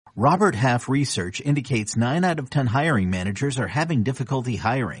Robert Half research indicates 9 out of 10 hiring managers are having difficulty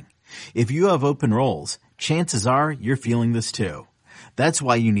hiring. If you have open roles, chances are you're feeling this too. That's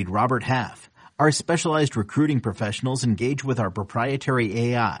why you need Robert Half. Our specialized recruiting professionals engage with our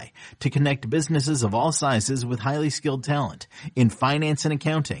proprietary AI to connect businesses of all sizes with highly skilled talent in finance and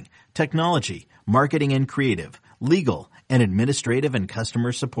accounting, technology, marketing and creative, legal, and administrative and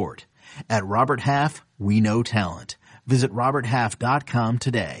customer support. At Robert Half, we know talent. Visit roberthalf.com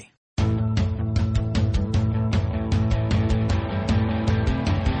today.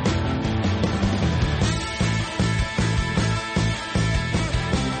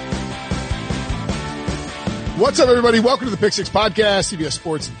 What's up, everybody? Welcome to the Pick Six Podcast, CBS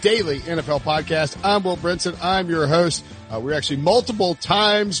Sports Daily NFL Podcast. I'm Will Brinson. I'm your host. We're actually multiple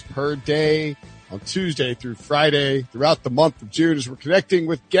times per day on Tuesday through Friday throughout the month of June as we're connecting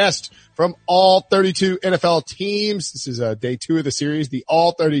with guests from all 32 NFL teams. This is day 2 of the series, the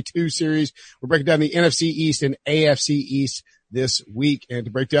All 32 series. We're breaking down the NFC East and AFC East this week, and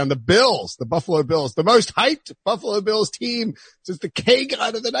to break down the Bills, the Buffalo Bills, the most hyped Buffalo Bills team since the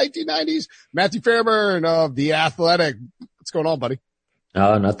K-God of the 1990s, Matthew Fairburn of The Athletic. What's going on, buddy?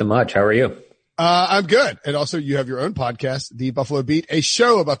 Nothing much. How are you? I'm good. And also you have your own podcast, The Buffalo Beat, a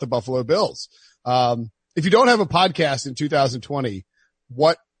show about the Buffalo Bills. If you don't have a podcast in 2020,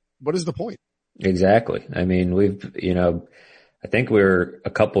 what is the point? Exactly. I mean, I think a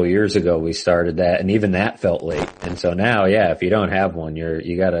couple of years ago we started that, and even that felt late. And so now, yeah, if you don't have one,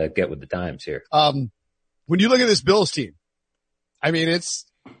 you gotta get with the times here. When you look at this Bills team, it's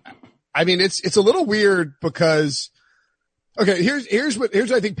a little weird because, okay, here's what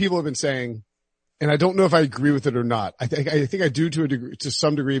I think people have been saying, and I don't know if I agree with it or not. I think I do to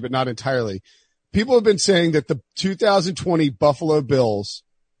some degree, but not entirely. People have been saying that the 2020 Buffalo Bills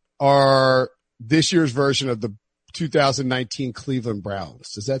are this year's version of the 2019 Cleveland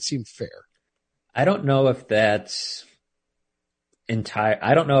Browns. Does that seem fair? I don't know if that's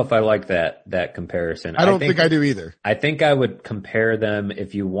I don't know if I like that comparison. I don't think I do either. I think I would compare them,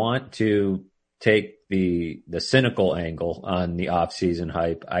 if you want to take the cynical angle on the offseason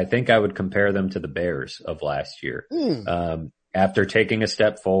hype, I think I would compare them to the Bears of last year. After taking a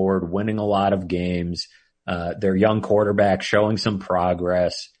step forward, winning a lot of games, their young quarterback showing some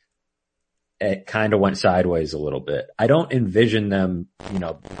progress, it kind of went sideways a little bit. I don't envision them,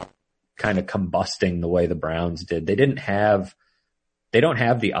 kind of combusting the way the Browns did. They don't have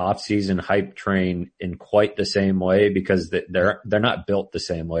the off-season hype train in quite the same way because they're not built the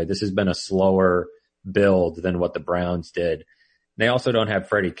same way. This has been a slower build than what the Browns did. They also don't have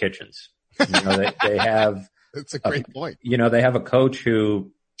Freddie Kitchens. They have. That's a great point. They have a coach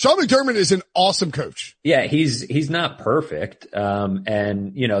who. Sean McDermott is an awesome coach. Yeah, he's not perfect.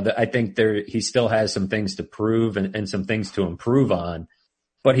 I think he still has some things to prove and some things to improve on,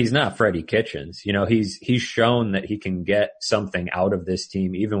 but he's not Freddie Kitchens. He's shown that he can get something out of this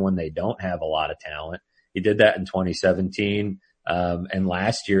team even when they don't have a lot of talent. He did that in 2017. And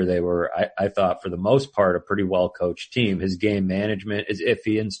last year they were, I thought for the most part, a pretty well coached team. His game management is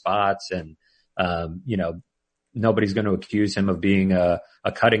iffy in spots and, nobody's going to accuse him of being a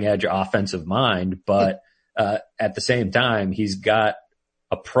cutting edge offensive mind, but at the same time, he's got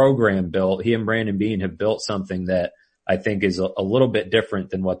a program built. He and Brandon Beane have built something that I think is a little bit different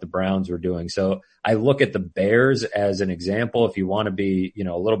than what the Browns were doing. So I look at the Bears as an example. If you want to be,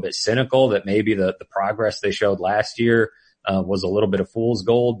 a little bit cynical, that maybe the progress they showed last year was a little bit of fool's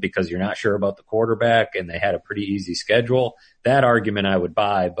gold because you're not sure about the quarterback and they had a pretty easy schedule. That argument I would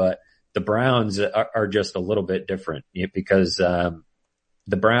buy, but the Browns are just a little bit different because the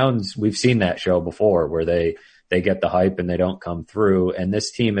Browns, we've seen that show before where they get the hype and they don't come through. And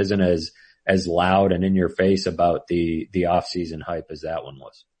this team isn't as loud and in your face about the offseason hype as that one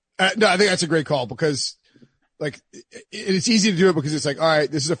was. No, I think that's a great call because it's easy to do it because it's all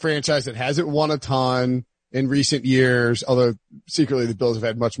right, this is a franchise that hasn't won a ton in recent years, although secretly the Bills have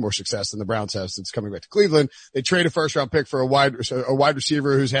had much more success than the Browns have since coming back to Cleveland. They trade a first round pick for a wide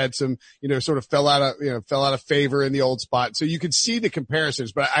receiver who's had some, sort of fell out of favor in the old spot. So you can see the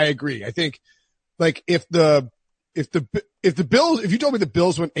comparisons, but I agree. I think if you told me the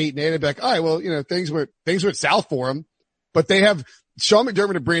Bills went 8-8, I'd be like, all right, well, things went south for them, but they have Sean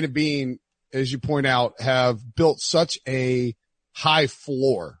McDermott and Brandon Beane, as you point out, have built such a high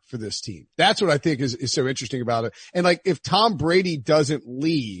floor for this team. That's what I think is so interesting about it. And if Tom Brady doesn't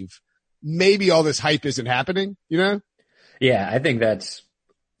leave, maybe all this hype isn't happening, Yeah, I think that's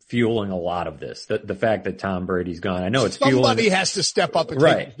fueling a lot of this. The fact that Tom Brady's gone. I know it's somebody fueling. has to step up and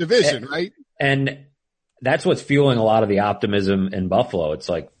take the division, right? And that's what's fueling a lot of the optimism in Buffalo. It's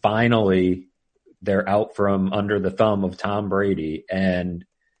finally they're out from under the thumb of Tom Brady and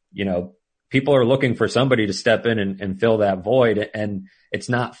people are looking for somebody to step in and fill that void. And it's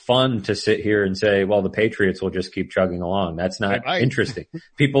not fun to sit here and say, well, the Patriots will just keep chugging along. That's not interesting.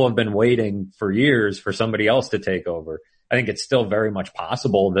 People have been waiting for years for somebody else to take over. I think it's still very much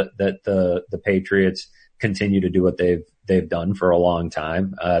possible that the Patriots continue to do what they've done for a long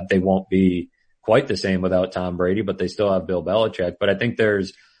time. They won't be quite the same without Tom Brady, but they still have Bill Belichick. But I think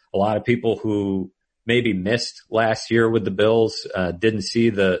there's a lot of people who maybe missed last year with the Bills, didn't see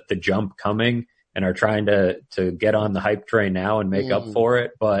the jump coming and are trying to get on the hype train now and make up for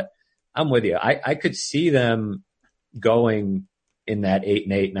it. But I'm with you. I could see them going in that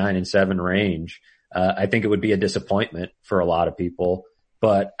 8-8, 9-7 range. I think it would be a disappointment for a lot of people,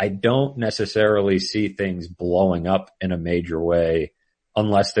 but I don't necessarily see things blowing up in a major way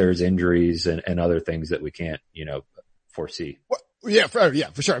unless there's injuries and other things that we can't, foresee. Well, yeah,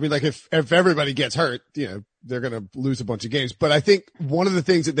 for sure. I mean, like if everybody gets hurt, they're going to lose a bunch of games. But I think one of the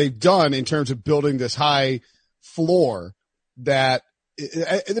things that they've done in terms of building this high floor that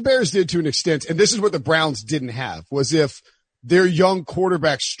the Bears did to an extent, and this is what the Browns didn't have, was if their young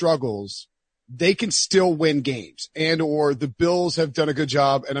quarterback struggles, they can still win games. And or the Bills have done a good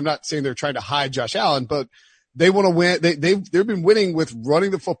job, and I'm not saying they're trying to hide Josh Allen, but they want to win. They've been winning with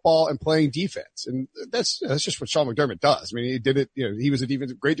running the football and playing defense. And that's just what Sean McDermott does. I mean, he did it, he was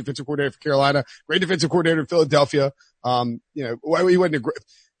great defensive coordinator for Carolina, great defensive coordinator in Philadelphia. He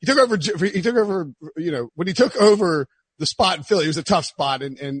took over, when he took over the spot in Philly, it was a tough spot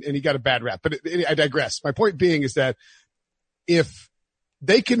and he got a bad rap, but I digress. My point being is that if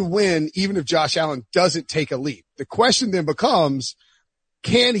they can win, even if Josh Allen doesn't take a leap, the question then becomes,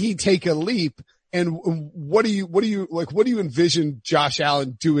 can he take a leap? And what do you envision Josh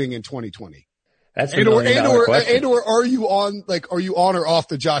Allen doing in 2020? That's a $1,000,000 question. Or are you on or off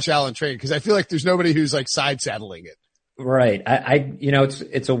the Josh Allen train? Cause I feel like there's nobody who's like side saddling it. Right.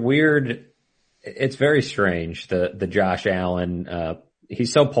 It's very strange. The Josh Allen,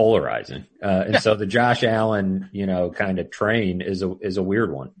 he's so polarizing. So the Josh Allen, kind of train is a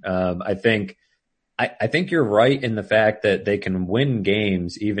weird one. I think you're right in the fact that they can win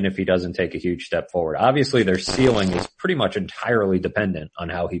games even if he doesn't take a huge step forward. Obviously, their ceiling is pretty much entirely dependent on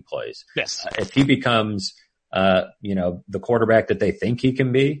how he plays. Yes. If he becomes, the quarterback that they think he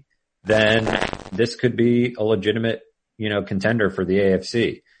can be, then this could be a legitimate, contender for the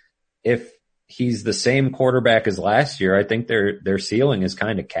AFC. If he's the same quarterback as last year, I think their ceiling is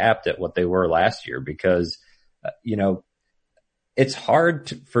kind of capped at what they were last year because, it's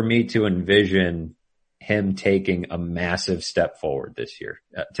hard for me to envision him taking a massive step forward this year,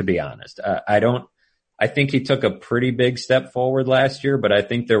 to be honest. I think he took a pretty big step forward last year, but I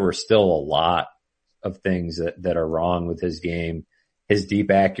think there were still a lot of things that are wrong with his game. His deep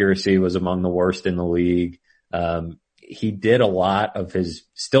accuracy was among the worst in the league. He still did a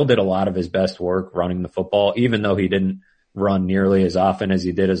lot of his best work running the football, even though he didn't run nearly as often as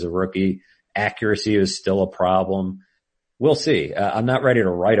he did as a rookie. Accuracy is still a problem. We'll see. I'm not ready to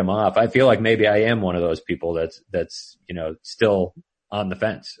write him off. I feel like maybe I am one of those people that's still on the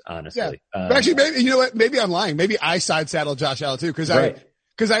fence, honestly. Yeah. Actually, maybe, you know what? Maybe I'm lying. Maybe I side saddle Josh Allen too. Cause part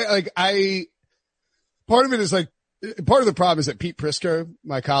of it is like, part of the problem is that Pete Prisco,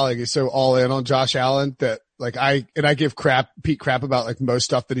 my colleague, is so all in on Josh Allen that I give Pete crap about like most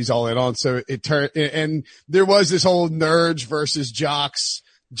stuff that he's all in on. So and there was this whole nerds versus jocks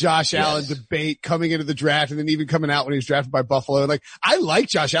Josh Allen debate coming into the draft and then even coming out when he was drafted by Buffalo. Like, I like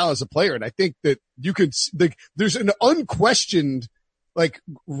Josh Allen as a player, and I think that you could, there's an unquestioned,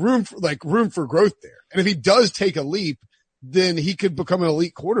 room for growth there. And if he does take a leap, then he could become an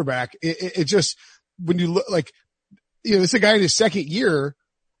elite quarterback. It just, when you look this is a guy in his second year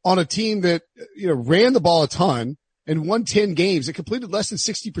on a team that, ran the ball a ton and won 10 games and completed less than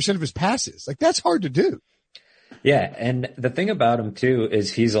 60% of his passes. Like, that's hard to do. Yeah. And the thing about him too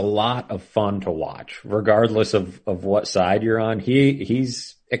is he's a lot of fun to watch, regardless of what side you're on.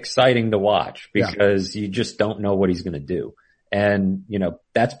 He's exciting to watch because you just don't know what he's going to do. And,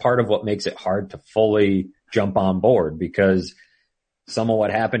 that's part of what makes it hard to fully jump on board because some of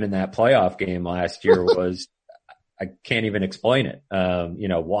what happened in that playoff game last year was, I can't even explain it.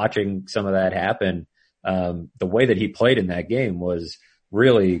 Watching some of that happen, the way that he played in that game was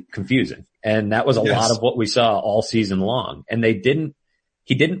really confusing. And that was a lot of what we saw all season long. And he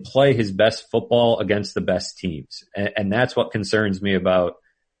didn't play his best football against the best teams. And that's what concerns me about,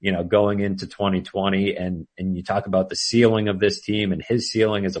 going into 2020. And you talk about the ceiling of this team and his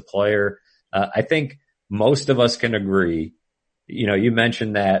ceiling as a player. I think most of us can agree. You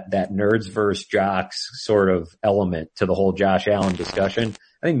mentioned that nerds versus jocks sort of element to the whole Josh Allen discussion.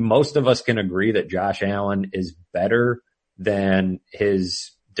 I think most of us can agree that Josh Allen is better than his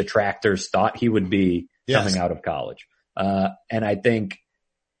detractors thought he would be coming out of college. And I think,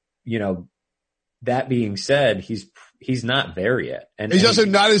 that being said, he's not there yet. And he's also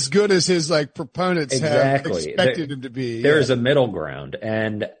not as good as his proponents have expected him to be. There's a middle ground,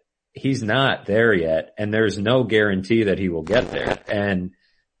 and he's not there yet. And there's no guarantee that he will get there. And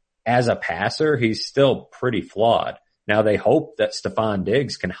as a passer, he's still pretty flawed. Now they hope that Stephon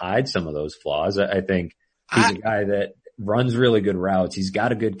Diggs can hide some of those flaws. I think he's a guy that runs really good routes. He's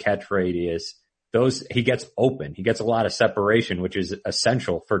got a good catch radius. He gets open. He gets a lot of separation, which is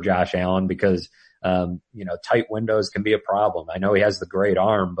essential for Josh Allen because, tight windows can be a problem. I know he has the great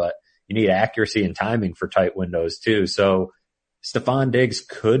arm, but you need accuracy and timing for tight windows too. So Stephon Diggs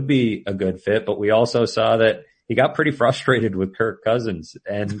could be a good fit, but we also saw that he got pretty frustrated with Kirk Cousins.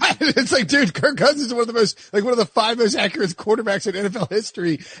 And it's dude, Kirk Cousins is one of the 5 most accurate quarterbacks in NFL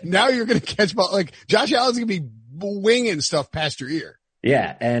history. Now you're going to catch ball. Josh Allen's going to be winging stuff past your ear.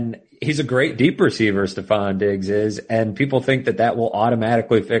 Yeah. And he's a great deep receiver, Stephon Diggs is. And people think that will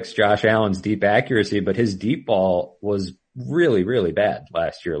automatically fix Josh Allen's deep accuracy, but his deep ball was really, really bad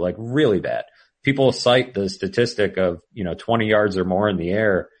last year, really bad. People cite the statistic of, 20 yards or more in the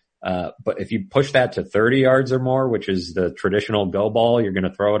air. But if you push that to 30 yards or more, which is the traditional go ball, you're going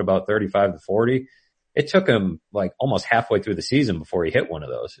to throw it about 35 to 40. It took him almost halfway through the season before he hit one of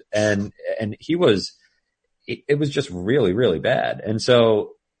those. And it was just really, really bad. And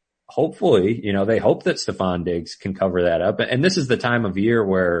so hopefully, they hope that Stephon Diggs can cover that up. And this is the time of year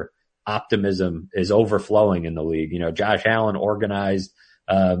where optimism is overflowing in the league. Josh Allen organized,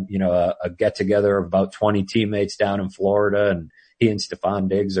 a get together of about 20 teammates down in Florida, and he and Stephon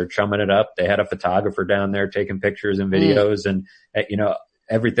Diggs are chumming it up. They had a photographer down there taking pictures and videos and,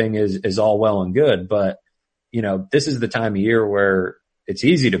 everything is all well and good. But, this is the time of year where it's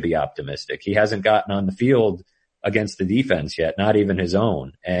easy to be optimistic. He hasn't gotten on the field against the defense yet, not even his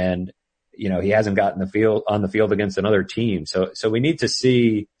own. And, he hasn't gotten on the field against another team. So we need to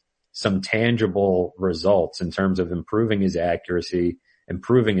see some tangible results in terms of improving his accuracy,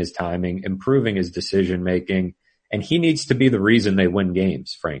 improving his timing, improving his decision making. And he needs to be the reason they win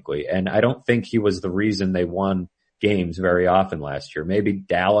games, frankly. And I don't think he was the reason they won games very often last year. Maybe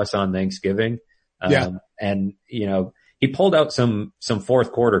Dallas on Thanksgiving. And, he pulled out some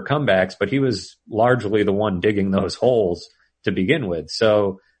fourth quarter comebacks, but he was largely the one digging those holes to begin with.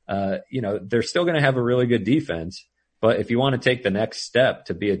 So, they're still going to have a really good defense, but if you want to take the next step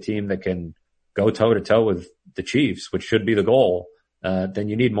to be a team that can go toe to toe with the Chiefs, which should be the goal, then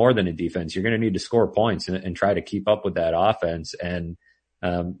you need more than a defense. You're going to need to score points and try to keep up with that offense. And,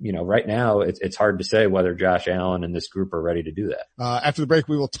 right now it's hard to say whether Josh Allen and this group are ready to do that. After the break,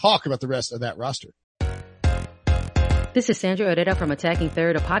 we will talk about the rest of that roster. This is Sandra Herrera from Attacking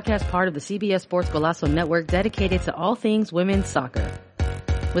Third, a podcast part of the CBS Sports Golazo Network dedicated to all things women's soccer.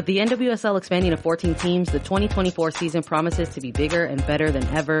 With the NWSL expanding to 14 teams, the 2024 season promises to be bigger and better than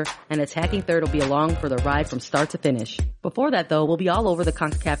ever, and Attacking Third will be along for the ride from start to finish. Before that, though, we'll be all over the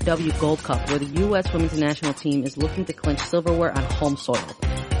CONCACAF W Gold Cup, where the U.S. women's national team is looking to clinch silverware on home soil.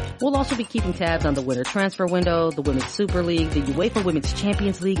 We'll also be keeping tabs on the winter transfer window, the Women's Super League, the UEFA Women's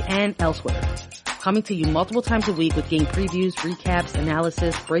Champions League, and elsewhere. Coming to you multiple times a week with game previews, recaps,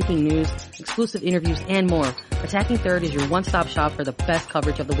 analysis, breaking news, exclusive interviews, and more. Attacking Third is your one-stop shop for the best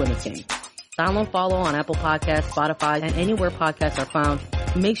coverage of the women's game. Download, follow on Apple Podcasts, Spotify, and anywhere podcasts are found.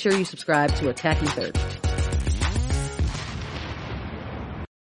 Make sure you subscribe to Attacking Third.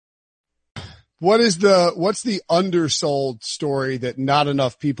 What's the undersold story that not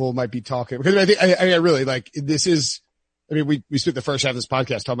enough people might be talking? Because I think, I really this is, we spent the first half of this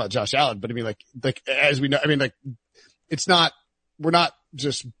podcast talking about Josh Allen, but as we know, it's not, we're not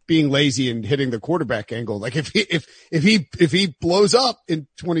just being lazy and hitting the quarterback angle. If he blows up in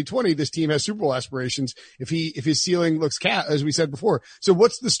 2020, this team has Super Bowl aspirations. If his ceiling looks as we said before. So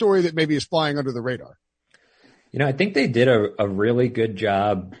what's the story that maybe is flying under the radar? I think they did a really good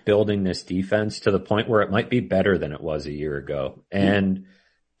job building this defense to the point where it might be better than it was a year ago. And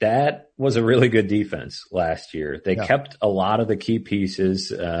that was a really good defense last year. They kept a lot of the key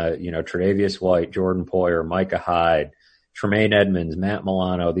pieces, Tre'Davious White, Jordan Poyer, Micah Hyde, Tremaine Edmonds, Matt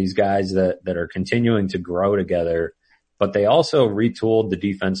Milano, these guys that are continuing to grow together, but they also retooled the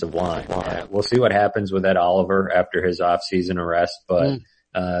defensive line. We'll see what happens with Ed Oliver after his offseason arrest, but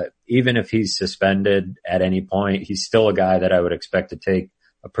even if he's suspended at any point, he's still a guy that I would expect to take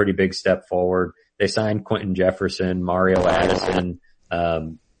a pretty big step forward. They signed Quentin Jefferson, Mario Addison,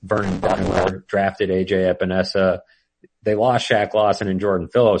 Vernon Butler, drafted AJ Epinesa. They lost Shaq Lawson and Jordan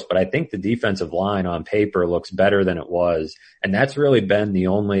Phillips, but I think the defensive line on paper looks better than it was. And that's really been the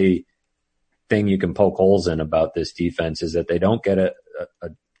only thing you can poke holes in about this defense is that they don't get a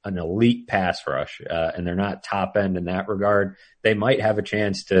an elite pass rush, and they're not top end in that regard. They might have a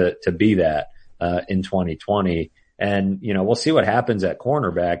chance to be that, in 2020. And, we'll see what happens at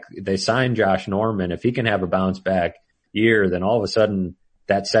cornerback. They signed Josh Norman. If he can have a bounce back year, then all of a sudden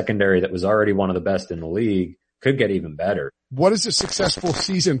that secondary that was already one of the best in the league could get even better. What is a successful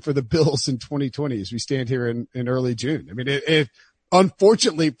season for the Bills in 2020 as we stand here in early June? I mean, it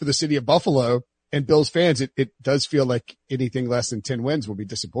unfortunately for the city of Buffalo and Bills fans, it does feel like anything less than 10 wins will be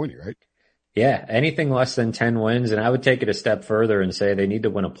disappointing, right? Yeah, anything less than 10 wins. And I would take it a step further and say they need to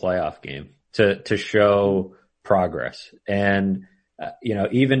win a playoff game to show progress. And,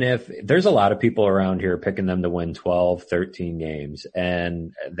 even if there's a lot of people around here picking them to win 12, 13 games,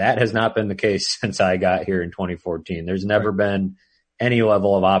 and that has not been the case since I got here in 2014. There's never been any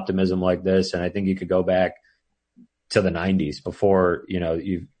level of optimism like this. And I think you could go back to the 90s before,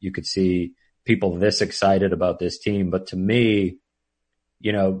 you could see people this excited about this team. But to me,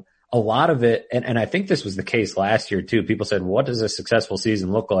 a lot of it, and I think this was the case last year too. People said, what does a successful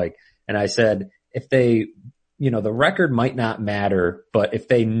season look like? And I said, if they, the record might not matter, but if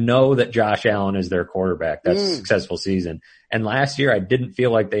they know that Josh Allen is their quarterback, that's a successful season. And last year, I didn't feel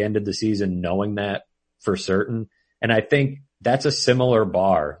like they ended the season knowing that for certain. And I think that's a similar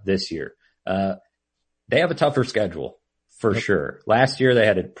bar this year. They have a tougher schedule for sure. Last year, they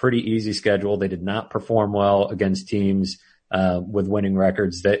had a pretty easy schedule. They did not perform well against teams with winning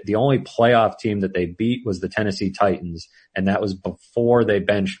records. The only playoff team that they beat was the Tennessee Titans, and that was before they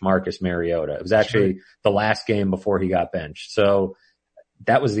benched Marcus Mariota. It was actually the last game before he got benched. So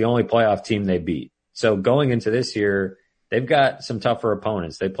that was the only playoff team they beat. So going into this year, they've got some tougher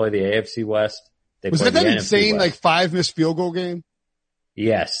opponents. They play the AFC West. Was that insane, like 5 missed field goal game?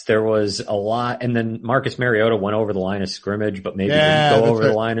 Yes, there was a lot. And then Marcus Mariota went over the line of scrimmage, but maybe didn't go over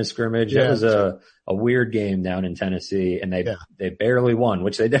the line of scrimmage. It was a weird game down in Tennessee, and they barely won,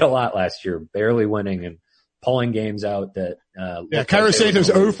 which they did a lot last year, barely winning and pulling games out that, Kyra Santos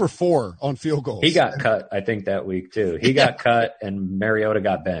 0 for 4 on field goals. He got cut, I think, that week too. He got cut and Mariota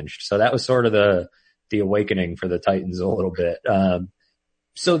got benched. So that was sort of the awakening for the Titans a little bit.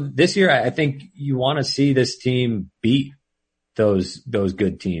 So this year, I think you want to see this team beat those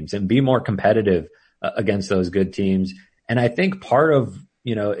good teams and be more competitive against those good teams. And I think part of,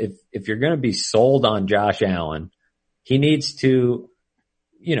 if you're going to be sold on Josh Allen, he needs to,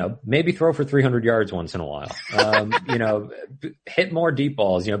 maybe throw for 300 yards once in a while. Hit more deep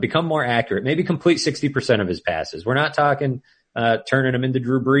balls, become more accurate, maybe complete 60% of his passes. We're not talking, turning him into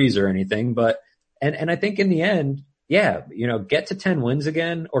Drew Brees or anything, but, and I think in the end, get to 10 wins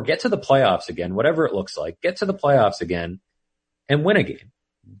again or get to the playoffs again, whatever it looks like, get to the playoffs again and win a game.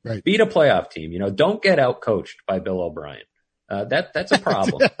 Right. Beat a playoff team. Don't get out coached by Bill O'Brien. That's a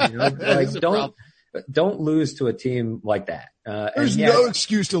problem. Don't lose to a team like that. There's no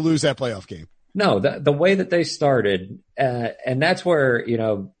excuse to lose that playoff game. No, the way that they started, and that's where,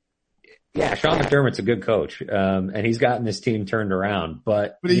 Sean McDermott's a good coach. And he's gotten this team turned around,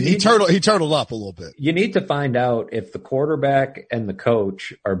 but he turtled up a little bit. You need to find out if the quarterback and the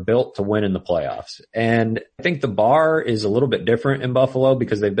coach are built to win in the playoffs. And I think the bar is a little bit different in Buffalo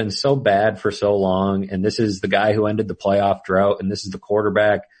because they've been so bad for so long. And this is the guy who ended the playoff drought. And this is the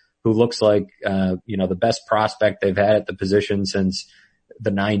quarterback who looks like, the best prospect they've had at the position since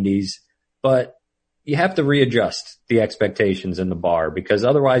the 90s. But you have to readjust the expectations in the bar because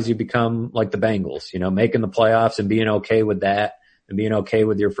otherwise you become like the Bengals, making the playoffs and being okay with that and being okay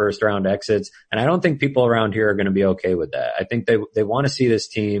with your first round exits. And I don't think people around here are going to be okay with that. I think they want to see this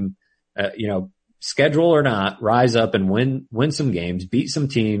team, schedule or not, rise up and win some games, beat some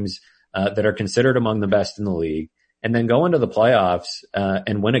teams, that are considered among the best in the league, and then go into the playoffs,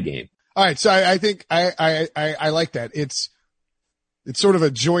 and win a game. All right. So I think I like that. It's sort of a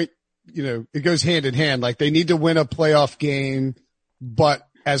joint, it goes hand in hand. Like they need to win a playoff game, but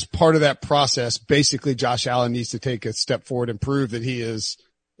as part of that process, basically Josh Allen needs to take a step forward and prove that he is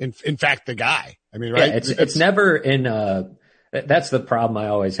in fact the guy. I mean, right? Yeah, it's never in, that's the problem I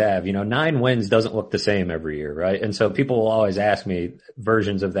always have. 9 wins doesn't look the same every year, right? And so people will always ask me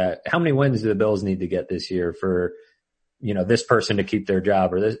versions of that. How many wins do the Bills need to get this year for, this person to keep their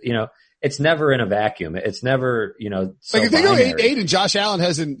job or this, it's never in a vacuum. It's never, so like if they binary. go 8-8 and Josh Allen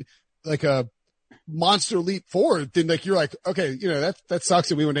hasn't like a monster leap forward, then like you're like, okay, that sucks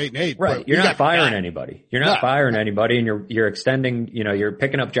that we went 8-8. Right. You're not firing anybody. You're not firing anybody, and you're extending, you're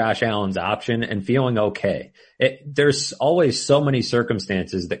picking up Josh Allen's option and feeling okay. There's always so many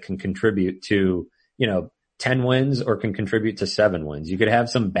circumstances that can contribute to, 10 wins or can contribute to 7 wins. You could have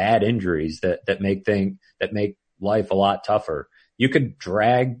some bad injuries that make life a lot tougher. You could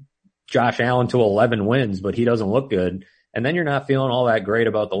drag Josh Allen to 11 wins, but he doesn't look good. And then you're not feeling all that great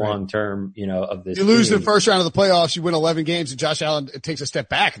about the long term, of this. You lose team. the first round of the playoffs, you win 11 games, and Josh Allen takes a step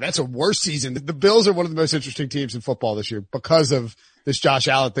back. That's a worse season. The Bills are one of the most interesting teams in football this year because of this Josh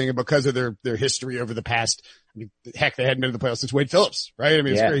Allen thing and because of their history over the past. I mean, heck, they hadn't been to the playoffs since Wade Phillips, right? I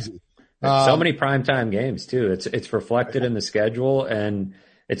mean, it's crazy. So many primetime games too. It's reflected in the schedule, and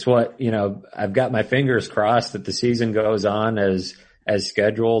it's what, I've got my fingers crossed that the season goes on as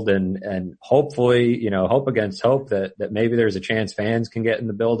scheduled, and hopefully, hope against hope that maybe there's a chance fans can get in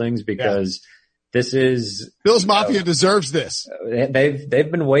the buildings, because this is Bills Mafia deserves this. They've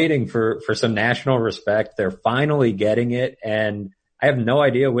been waiting for some national respect. They're finally getting it, and I have no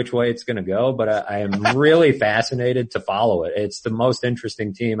idea which way it's going to go, but I am really fascinated to follow it. It's the most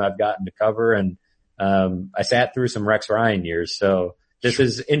interesting team I've gotten to cover, and I sat through some Rex Ryan years, so this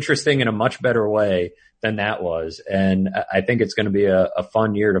is interesting in a much better way than that was. And I think it's going to be a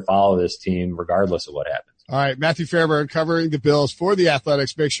fun year to follow this team regardless of what happens. All right. Matthew Fairburn covering the Bills for The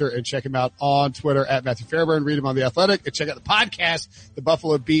Athletics. Make sure and check him out on Twitter at Matthew Fairburn. Read him on The Athletic and check out the podcast, The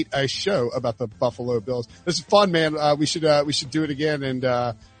Buffalo Beat, a show about the Buffalo Bills. This is fun, man. We should do it again. And,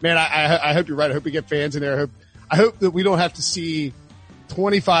 man, I hope you're right. I hope we get fans in there. I hope that we don't have to see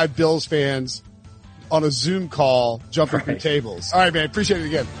 25 Bills fans on a Zoom call jumping through tables. All right, man. Appreciate it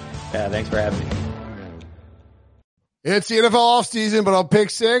again. Yeah. Thanks for having me. It's the NFL offseason, but on Pick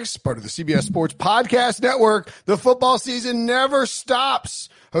Six, part of the CBS Sports Podcast Network, the football season never stops.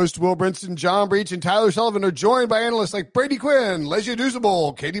 Host Will Brinson, John Breach, and Tyler Sullivan are joined by analysts like Brady Quinn, Lesia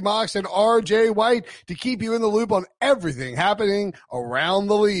Dusable, Katie Mox, and RJ White to keep you in the loop on everything happening around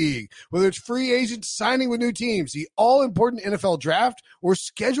the league. Whether it's free agents signing with new teams, the all-important NFL draft, or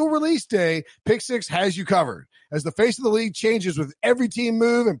schedule release day, Pick Six has you covered. As the face of the league changes with every team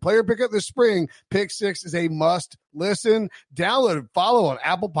move and player pickup this spring, Pick Six is a must listen. Download and follow on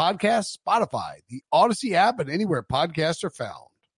Apple Podcasts, Spotify, the Odyssey app, and anywhere podcasts are found.